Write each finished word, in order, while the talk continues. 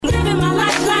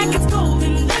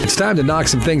time to knock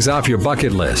some things off your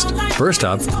bucket list. First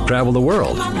up, travel the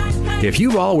world. If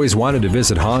you've always wanted to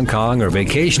visit Hong Kong or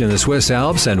vacation in the Swiss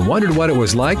Alps and wondered what it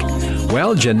was like,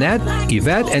 well, Jeanette,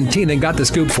 Yvette, and Tina got the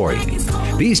scoop for you.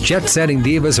 These jet-setting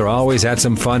divas are always at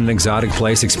some fun and exotic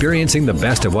place experiencing the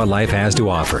best of what life has to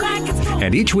offer.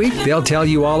 And each week, they'll tell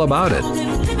you all about it.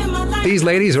 These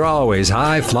ladies are always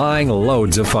high-flying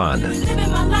loads of fun.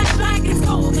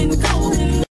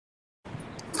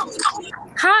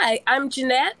 Hi, I'm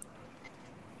Jeanette.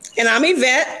 And I'm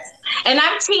Yvette. And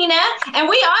I'm Tina, and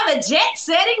we are the Jet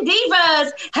Setting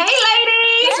Divas. Hey,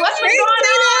 ladies, what's been going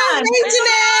on? Hey,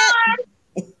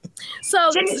 Jeanette.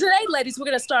 So today, ladies, we're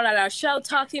going to start out our show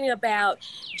talking about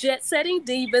Jet Setting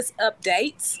Divas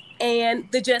updates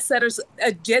and the Jet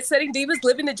Setting Divas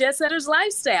living the Jet Setters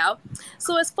lifestyle.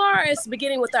 So as far as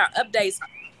beginning with our updates,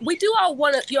 we do all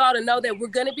want you all to know that we're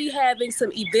going to be having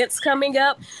some events coming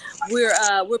up. We're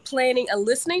planning a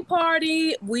listening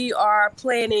party. We are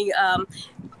planning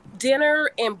dinner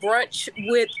and brunch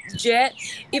with Jet.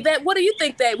 Yvette, what do you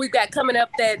think that we've got coming up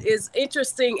that is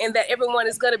interesting and that everyone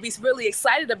is going to be really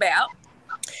excited about?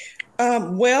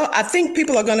 Well, I think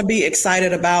people are going to be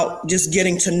excited about just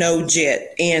getting to know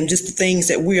Jet and just the things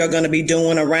that we are going to be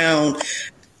doing around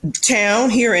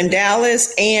town here in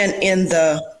Dallas and in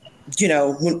the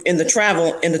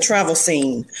travel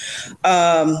scene.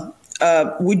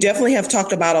 We definitely have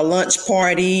talked about a lunch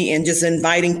party and just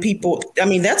inviting people. I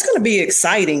mean, that's going to be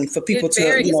exciting for people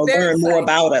to learn more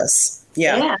about us.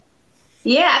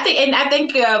 Yeah, I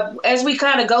think as we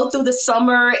kind of go through the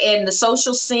summer and the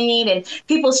social scene and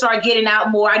people start getting out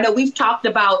more, I know we've talked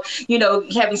about,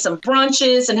 having some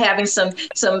brunches and having some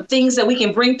things that we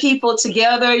can bring people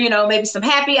together, maybe some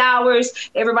happy hours.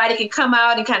 Everybody can come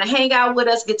out and kind of hang out with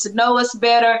us, get to know us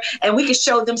better, and we can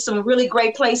show them some really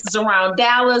great places around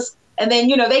Dallas. And then,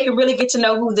 they can really get to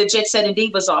know who the Jet Setting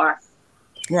Divas are.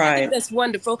 Right. I think that's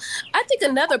wonderful. I think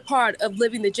another part of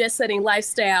living the jet setting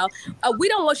lifestyle, we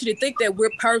don't want you to think that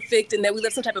we're perfect and that we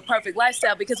live some type of perfect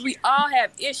lifestyle, because we all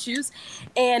have issues,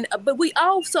 but we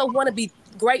also want to be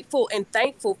grateful and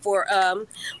thankful for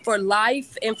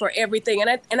life and for everything.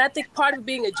 And I think part of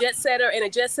being a jet setter and a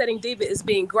jet setting diva is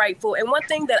being grateful. And one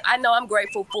thing that I know I'm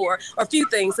grateful for, or a few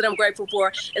things that I'm grateful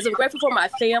for, is I'm grateful for my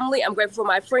family. I'm grateful for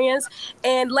my friends.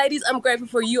 And ladies, I'm grateful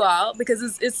for you all, because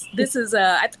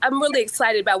I'm really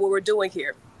excited about what we're doing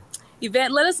here.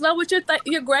 Yvette, let us know what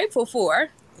you're grateful for.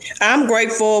 I'm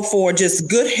grateful for just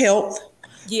good health.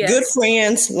 Yes. Good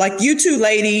friends like you two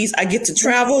ladies. I get to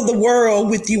travel the world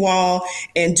with you all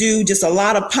and do just a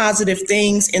lot of positive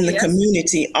things in the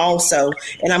community also.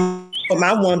 And I'm for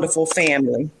my wonderful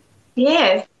family.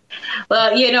 Yes.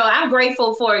 Well, I'm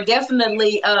grateful for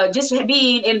definitely just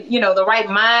being in, the right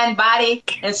mind, body,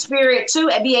 and spirit to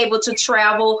be able to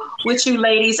travel with you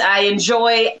ladies. I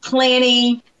enjoy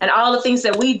planning and all the things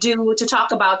that we do to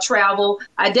talk about travel.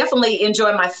 I definitely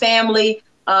enjoy my family.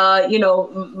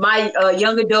 My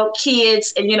young adult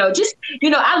kids, and,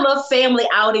 I love family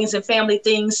outings and family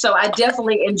things. So I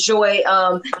definitely enjoy,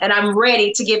 and I'm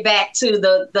ready to get back to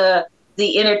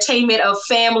the entertainment of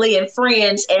family and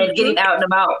friends and getting out and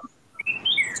about.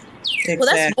 Exactly.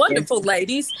 Well, that's wonderful,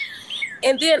 ladies.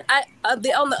 And then on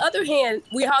the other hand,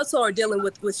 we also are dealing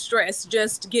with stress,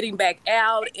 just getting back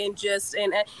out and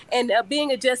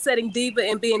being a jet setting diva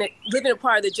and living a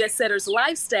part of the jet setters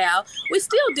lifestyle. We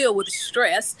still deal with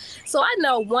stress. So I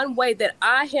know one way that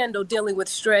I handle dealing with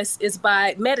stress is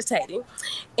by meditating.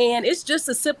 And it's just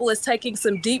as simple as taking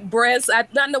some deep breaths. I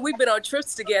know we've been on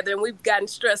trips together and we've gotten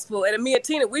stressful. And me and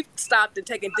Tina, we've stopped and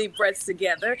taken deep breaths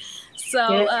together. So,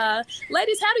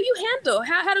 ladies, how do you handle?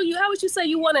 How would you say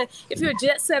you want to, if you're a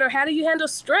jet setter, how do you handle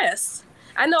stress?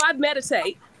 I know I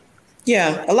meditate.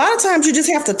 Yeah, a lot of times you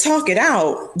just have to talk it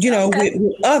out,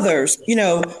 with others,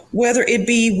 whether it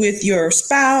be with your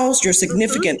spouse, your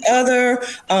significant other,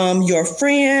 your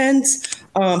friends,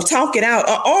 talk it out,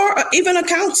 or even a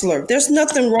counselor. There's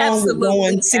nothing wrong with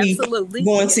going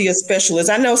to see a specialist.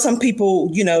 I know some people,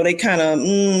 they kind of,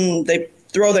 they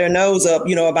throw their nose up,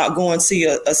 about going to see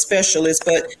a specialist,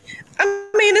 but I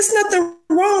mean, there's nothing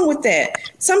wrong with that.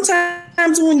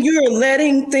 Sometimes when you're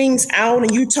letting things out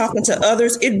and you're talking to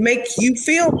others, it makes you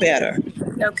feel better.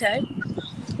 Okay.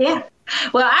 Yeah.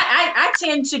 Well, I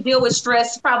tend to deal with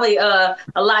stress probably a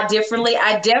lot differently.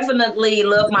 I definitely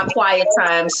love my quiet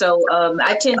time. So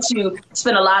I tend to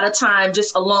spend a lot of time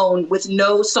just alone with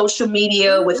no social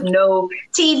media, with no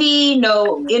TV,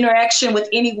 no interaction with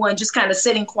anyone, just kind of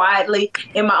sitting quietly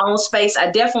in my own space.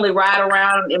 I definitely ride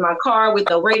around in my car with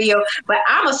the radio, but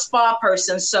I'm a spa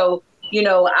person. So,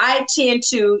 I tend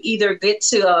to either get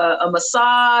to a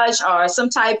massage or some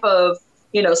type of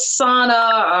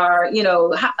sauna or,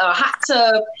 a hot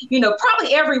tub,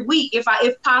 probably every week if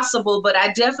possible. But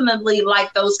I definitely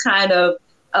like those kind of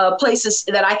places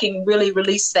that I can really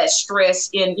release that stress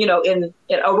in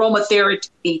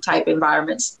aromatherapy type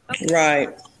environments. Right.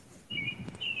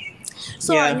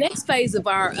 So our next phase of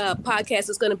our podcast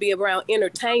is going to be around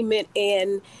entertainment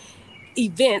and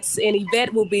events, and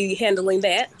Yvette will be handling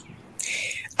that.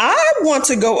 I want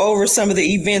to go over some of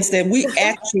the events that we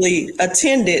actually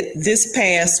attended this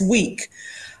past week.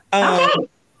 Okay.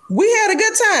 We had a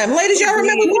good time. Ladies, y'all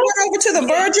remember we went over to the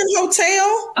Virgin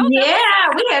Hotel? We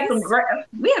had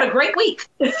a great week.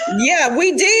 Yeah,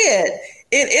 we did.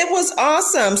 It was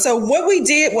awesome. So what we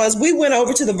did was we went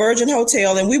over to the Virgin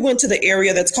Hotel and we went to the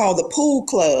area that's called the Pool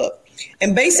Club.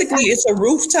 And basically it's a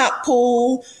rooftop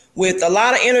pool with a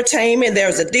lot of entertainment.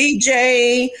 There's a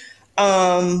DJ.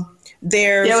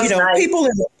 There's, nice. People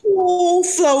in the pool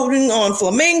floating on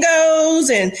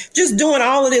flamingos and just doing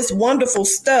all of this wonderful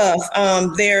stuff.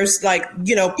 There's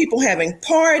people having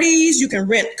parties. You can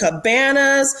rent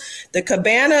cabanas. The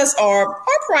cabanas are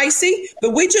pricey,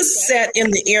 but we just sat in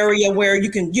the area where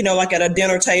you can, like at a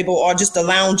dinner table or just a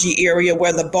loungy area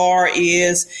where the bar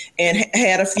is, and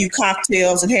had a few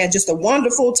cocktails and had just a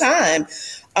wonderful time.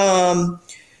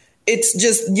 It's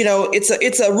just,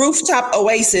 it's a rooftop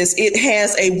oasis. It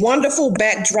has a wonderful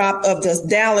backdrop of the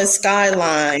Dallas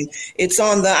skyline. It's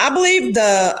on I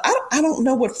don't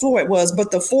know what floor it was, but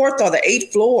the 4th or the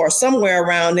 8th floor, somewhere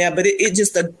around there. But it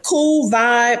just a cool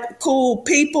vibe, cool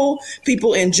people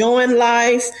enjoying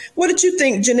life. What did you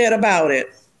think, Jeanette, about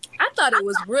it? I thought it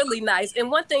was really nice.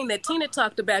 And one thing that Tina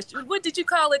talked about, what did you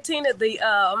call it, Tina?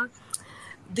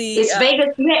 It's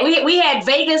Vegas. We had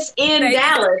Vegas in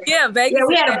Dallas. Yeah, Vegas. Yeah,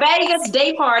 we had a Vegas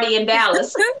day party in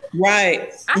Dallas.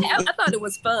 Right. I thought it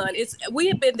was fun. We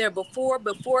had been there before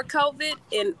COVID,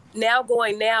 and now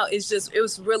it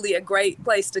was really a great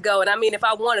place to go. And I mean, if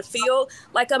I want to feel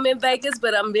like I'm in Vegas,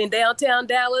 but I'm in downtown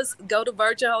Dallas, go to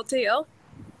Virgin Hotel.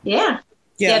 Yeah.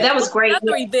 Yeah, that was great.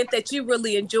 Another event that you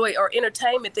really enjoyed or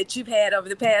entertainment that you've had over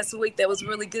the past week that was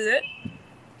really good?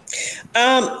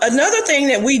 Another thing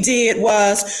that we did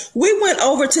was we went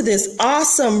over to this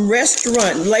awesome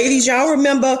restaurant. Ladies, y'all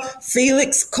remember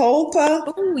Felix Culpa?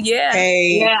 Oh, yeah.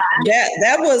 Hey,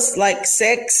 that was like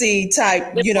sexy type,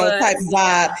 type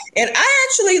vibe. And I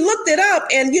actually looked it up,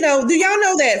 and, do y'all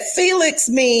know that Felix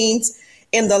means,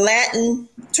 in the Latin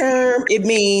term, it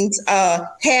means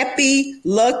happy,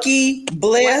 lucky,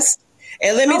 blessed.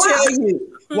 And let me tell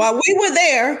you, while we were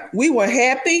there, we were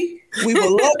happy, we were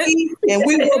lucky, and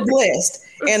we were blessed.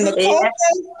 And the culpa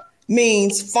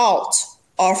means fault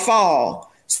or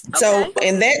fall. So,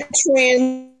 and that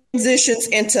transitions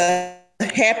into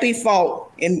happy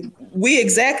fault. And we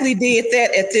exactly did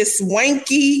that at this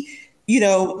swanky,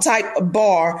 type of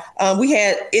bar. We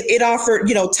had, it offered,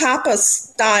 tapas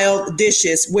style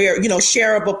dishes where,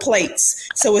 shareable plates.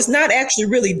 So it's not actually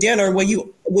really dinner when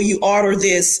you order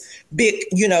this big,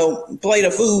 plate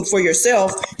of food for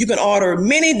yourself. You can order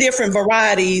many different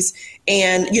varieties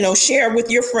and, share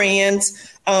with your friends.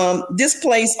 This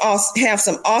place have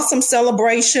some awesome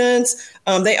celebrations.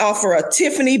 They offer a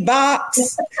Tiffany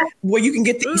box where you can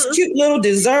get these cute little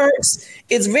desserts.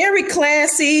 It's very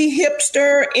classy,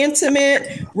 hipster,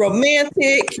 intimate,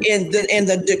 romantic, and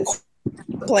the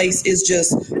place is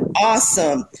just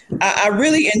awesome. I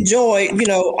really enjoyed,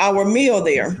 our meal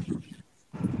there.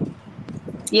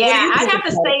 Yeah, I have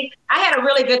to say, I had a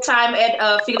really good time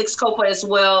at Felix Culpa as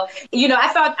well.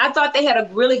 I thought they had a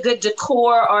really good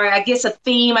decor, or I guess a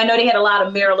theme. I know they had a lot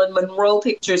of Marilyn Monroe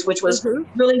pictures, which was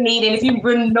really neat. And if you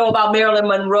really know about Marilyn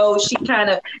Monroe, she kind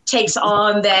of takes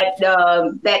on that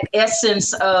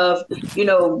essence of,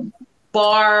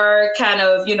 bar kind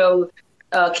of,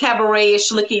 cabaret-ish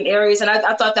looking areas. And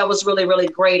I thought that was really, really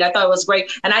great. I thought it was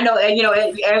great. And I know,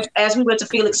 as we went to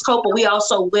Felix Culpa, we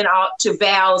also went out to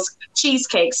Val's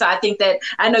Cheesecake. So I think that,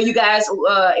 I know you guys,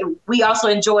 we also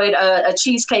enjoyed a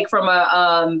cheesecake from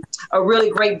a really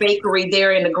great bakery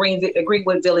there in the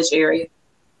Greenwood Village area.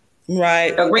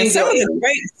 Right. And some of the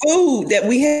great food that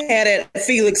we had at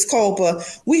Felix Culpa,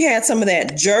 we had some of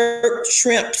that jerk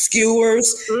shrimp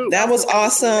skewers. That was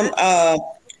awesome.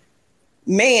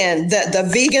 Man, the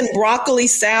vegan broccoli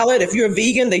salad. If you're a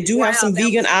vegan, they do have some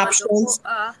vegan options.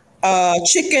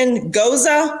 Chicken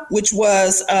goza, which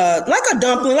was like a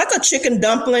dumpling, like a chicken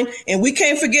dumpling. And we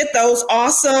can't forget those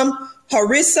awesome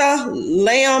harissa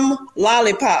lamb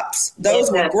lollipops.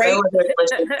 Those were great.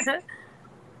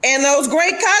 And those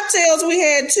great cocktails we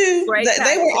had too.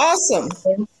 They were awesome.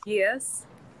 Yes.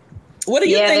 What do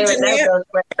you think, Jeanette?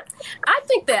 I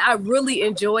think that I really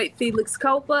enjoyed Felix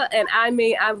Culpa, and I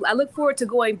mean, I look forward to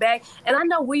going back. And I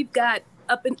know we've got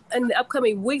in the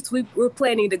upcoming weeks, we're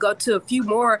planning to go to a few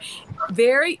more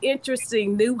very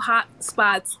interesting new hot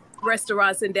spots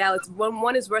restaurants in Dallas.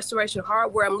 One is Restoration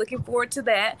Hardware. I'm looking forward to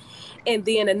that. And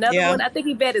then another one, I think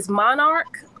Yvette, is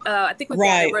Monarch. I think we've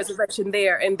got a reservation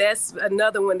there. And that's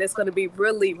another one that's going to be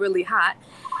really, really hot.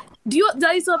 Do you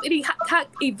guys have any hot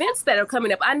events that are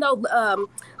coming up? I know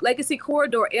Legacy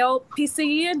Corridor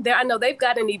LPCN, I know they've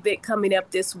got an event coming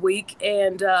up this week.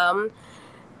 And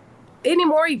any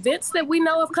more events that we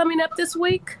know of coming up this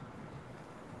week?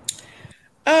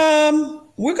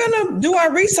 We're gonna do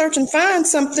our research and find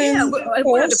something. Yeah, we're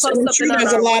going to post something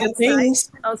there's a lot of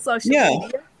things on social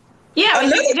media. Yeah,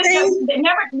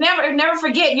 never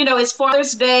forget. It's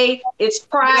Father's Day. It's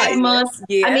Pride Month.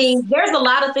 Yes. I mean, there's a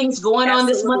lot of things going on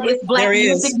this month. It's Black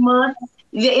Music Month.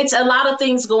 It's a lot of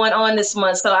things going on this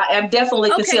month, so I definitely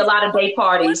can see a lot of day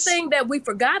parties. One thing that we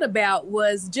forgot about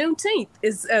was Juneteenth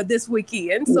is this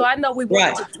weekend. So I know we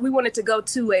wanted to go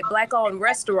to a Black-owned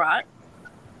restaurant.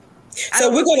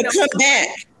 So we're going to come back.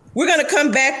 We're going to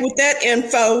come back with that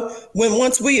info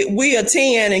once we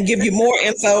attend and give you more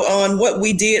info on what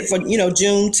we did for,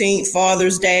 Juneteenth,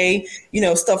 Father's Day,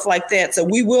 stuff like that. So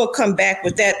we will come back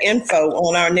with that info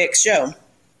on our next show.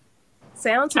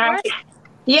 Sounds great.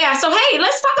 Yeah. So, hey,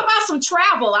 let's talk about some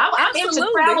travel. I'm into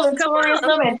travel and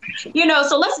tourism and,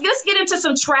 so let's get into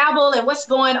some travel and what's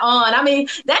going on. I mean,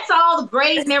 that's all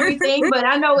great and everything, but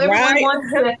I know everyone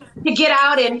wants to get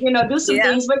out and, do some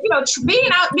things, but,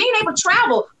 being able to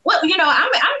travel, I'm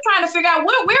trying to figure out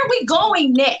where are we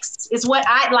going next is what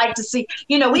I'd like to see.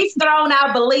 We've thrown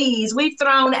out Belize, we've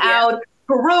thrown out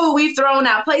Peru, we've thrown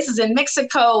out places in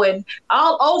Mexico and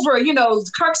all over,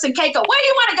 Turks and Caicos. Where do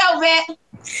you want to go, Vet?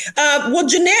 Well,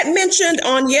 Jeanette mentioned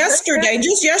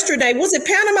just yesterday, was it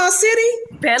Panama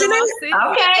City? Panama City.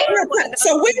 Okay.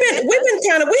 So we've been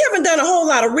we haven't done a whole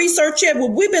lot of research yet,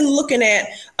 but we've been looking at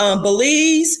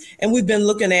Belize and we've been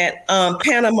looking at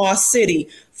Panama City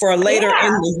for later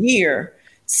in the year.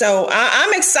 So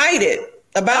I'm excited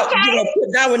about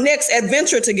putting our next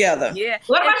adventure together. Yeah.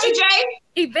 What about you, Jay?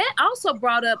 Yvette also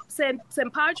brought up San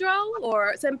Pedro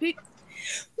or San Pedro.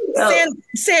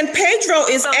 San Pedro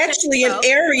is actually an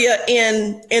area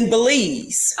in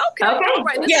Belize. Okay. All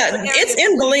right. It's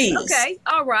in Belize. Okay.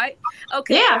 All right.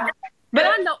 Okay. Yeah. But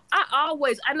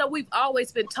I know we've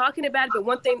always been talking about it, but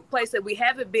one place that we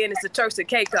haven't been is the Turks and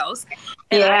Caicos.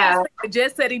 And the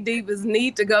Jet Setting Divas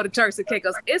need to go to Turks and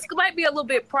Caicos. It might be a little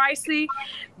bit pricey,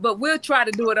 but we'll try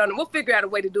to do it we'll figure out a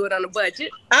way to do it on a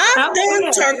budget. I've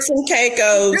done Turks and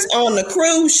Caicos on the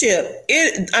cruise ship.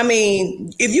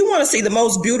 If you want to see the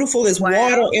most beautifulest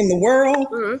water in the world,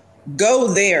 go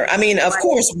there. I mean, of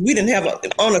course, we didn't have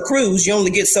on a cruise. You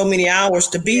only get so many hours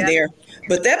to be there.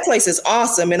 But that place is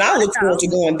awesome, and I look forward to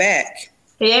going back.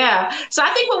 Yeah. So I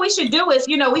think what we should do is,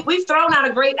 we've thrown out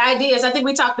a great ideas. I think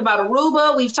we talked about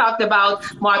Aruba. We've talked about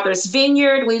Martha's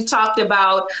Vineyard. We've talked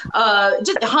about I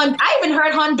even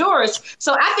heard Honduras.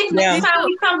 So I think next time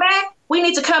we come back, we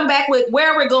need to come back with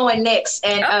where we're going next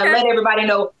and let everybody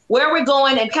know where we're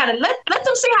going and kind of let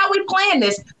them see how we plan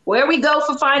this, where we go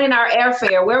for finding our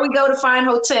airfare, where we go to find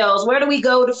hotels, where do we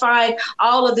go to find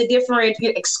all of the different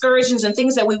excursions and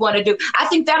things that we want to do. I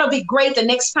think that'll be great the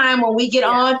next time when we get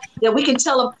on, that we can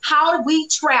tell them how we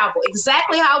travel,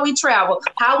 exactly how we travel,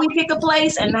 how we pick a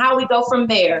place and how we go from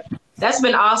there. That's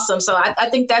been awesome. So I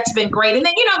think that's been great. And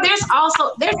then,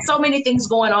 there's so many things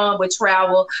going on with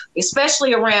travel,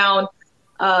 especially around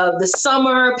the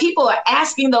summer. People are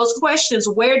asking those questions.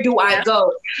 Where do I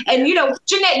go? And,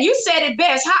 Jeanette, you said it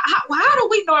best. How do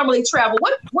we normally travel?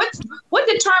 What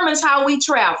determines how we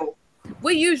travel?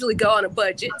 We usually go on a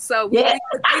budget. So we look there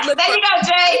you go,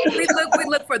 Jay. We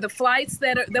look for the flights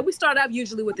that we start out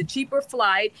usually with a cheaper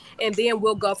flight, and then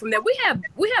we'll go from there. We have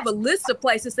a list of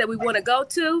places that we want to go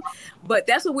to, but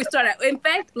that's what we start out. In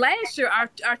fact, last year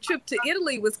our trip to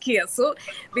Italy was canceled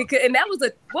and that was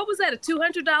a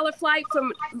 $200 flight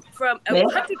from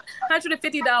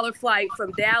 $150 flight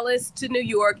from Dallas to New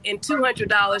York and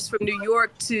 $200 from New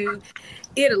York to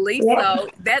Italy. So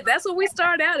that's what we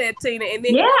start out at, Tina. And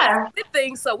then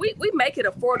things, so we make it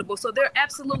affordable. So there are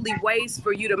absolutely ways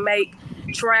for you to make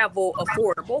travel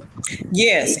affordable.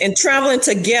 Yes, and traveling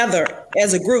together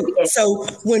as a group. So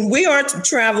when we are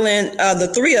traveling,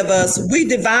 the three of us, we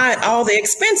divide all the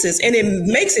expenses and it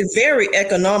makes it very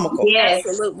economical. Yes.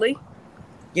 Absolutely.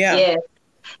 Yeah. Yes.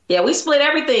 Yeah, we split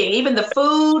everything, even the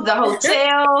food, the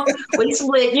hotel. We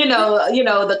split,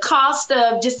 the cost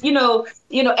of just,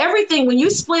 everything. When you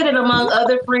split it among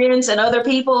other friends and other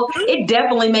people, it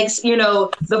definitely makes,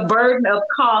 the burden of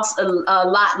cost a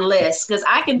lot less. Because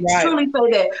I can truly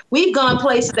say that we've gone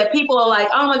places that people are like,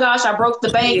 oh my gosh, I broke the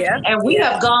bank. And we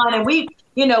have gone and we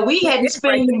we hadn't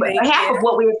spent half of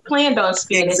what we had planned on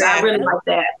spending. Exactly. I really like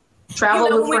that.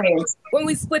 Travel with friends. When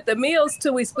we split the meals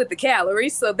too, we split the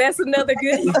calories. So that's another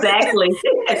good. Exactly.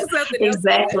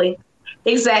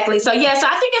 Exactly. So, yeah, so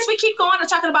I think as we keep going and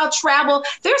talking about travel,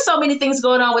 there's so many things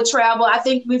going on with travel. I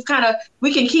think we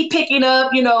can keep picking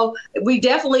up, we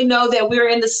definitely know that we're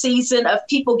in the season of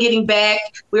people getting back.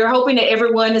 We're hoping that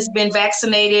everyone has been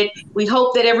vaccinated. We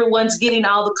hope that everyone's getting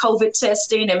all the COVID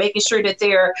testing and making sure that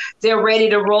they're ready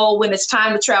to roll when it's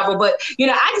time to travel. But,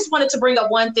 I just wanted to bring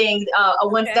up one thing,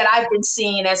 that I've been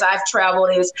seeing as I've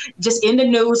traveled is just in the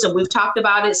news, and we've talked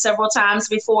about it several times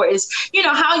before, is,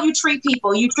 how you treat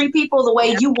people. You treat people the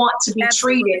way you want to be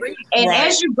treated. And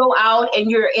as you go out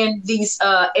and you're in these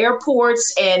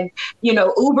airports and,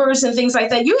 Ubers and things like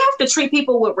that, you have to treat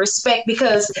people with respect,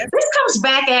 because this comes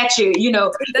back at you.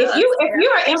 If you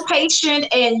are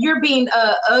impatient and you're being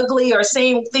ugly or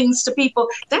saying things to people,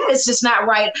 that is just not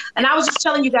right. And I was just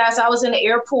telling you guys, I was in the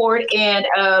airport and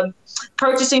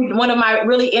purchasing one of my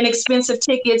really inexpensive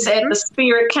tickets at the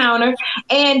Spirit counter.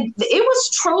 And it was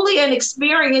truly an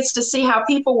experience to see how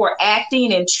people were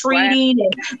acting and treating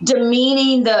and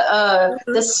demeaning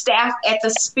the staff at the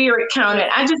Spirit counter.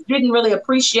 I just didn't really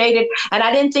appreciate it. And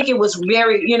I didn't think it was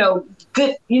very,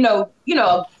 good, a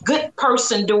good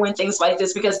person doing things like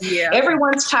this, because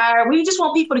everyone's tired. We just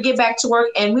want people to get back to work,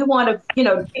 and we want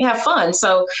to, have fun.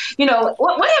 So,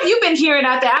 what have you been hearing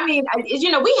out there? I mean,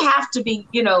 we have to be,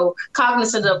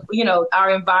 cognizant of,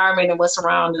 our environment and what's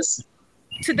around us.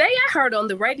 Today, I heard on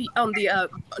the radio, on the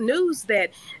news, that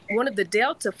one of the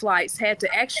Delta flights had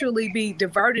to actually be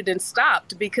diverted and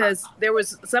stopped because there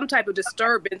was some type of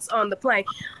disturbance on the plane.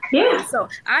 Yeah. So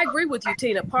I agree with you,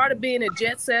 Tina. Part of being a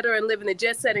jet setter and living a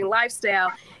jet setting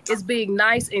lifestyle is being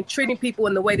nice and treating people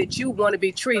in the way that you want to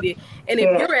be treated. And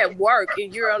if you're at work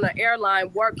and you're on an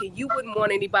airline working, you wouldn't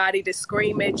want anybody to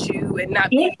scream at you and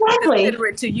not be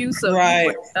considerate to you. So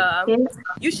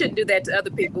you shouldn't do that to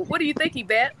other people. What do you think,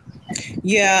 Yvette?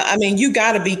 Yeah, I mean, you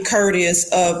got to be courteous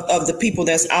of the people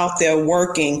that's out there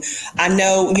working. I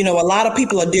know, a lot of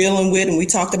people are dealing with, and we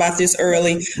talked about this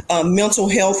early, mental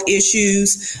health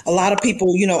issues. A lot of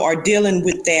people, are dealing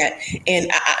with that. And,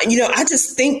 I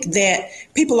just think that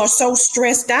people are so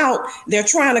stressed out. They're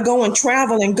trying to go and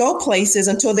travel and go places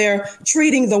until they're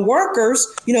treating the workers,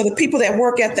 the people that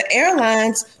work at the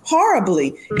airlines horribly.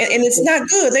 And it's not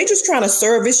good. They're just trying to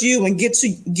service you and get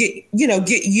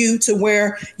you to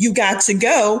where you got to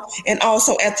go. And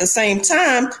also at the same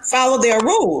time, follow their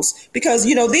rules, because,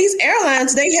 these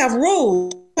airlines, they have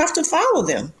rules. You have to follow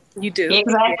them. You do.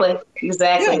 Exactly.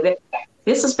 Yeah.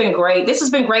 This has been great. This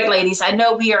has been great, ladies. I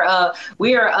know we've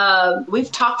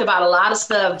talked about a lot of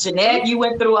stuff. Jeanette, you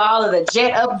went through all of the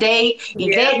jet update.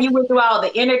 Yvette, you went through all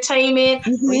the entertainment.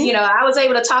 Mm-hmm. I was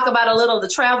able to talk about a little of the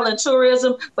travel and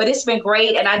tourism, but it's been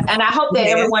great. And I hope that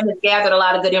everyone has gathered a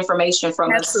lot of good information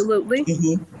from us. Absolutely.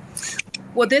 Mm-hmm.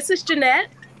 Well, this is Jeanette.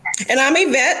 And I'm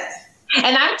Yvette.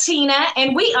 And I'm Tina,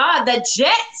 and we are the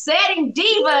Jet Setting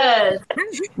Divas.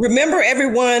 Remember,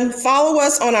 everyone, follow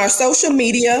us on our social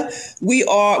media. We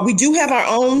do have our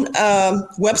own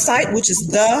website, which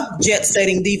is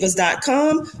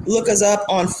thejetsettingdivas.com. Look us up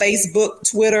on Facebook,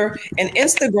 Twitter, and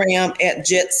Instagram at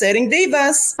Jet Setting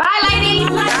Divas. Bye, ladies.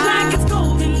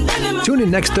 Bye. Tune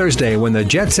in next Thursday when the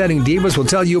Jet Setting Divas will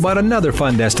tell you about another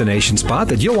fun destination spot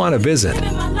that you'll want to visit.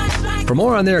 For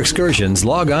more on their excursions,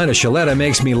 log on to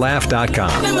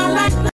ShalettaMakesMeLaugh.com.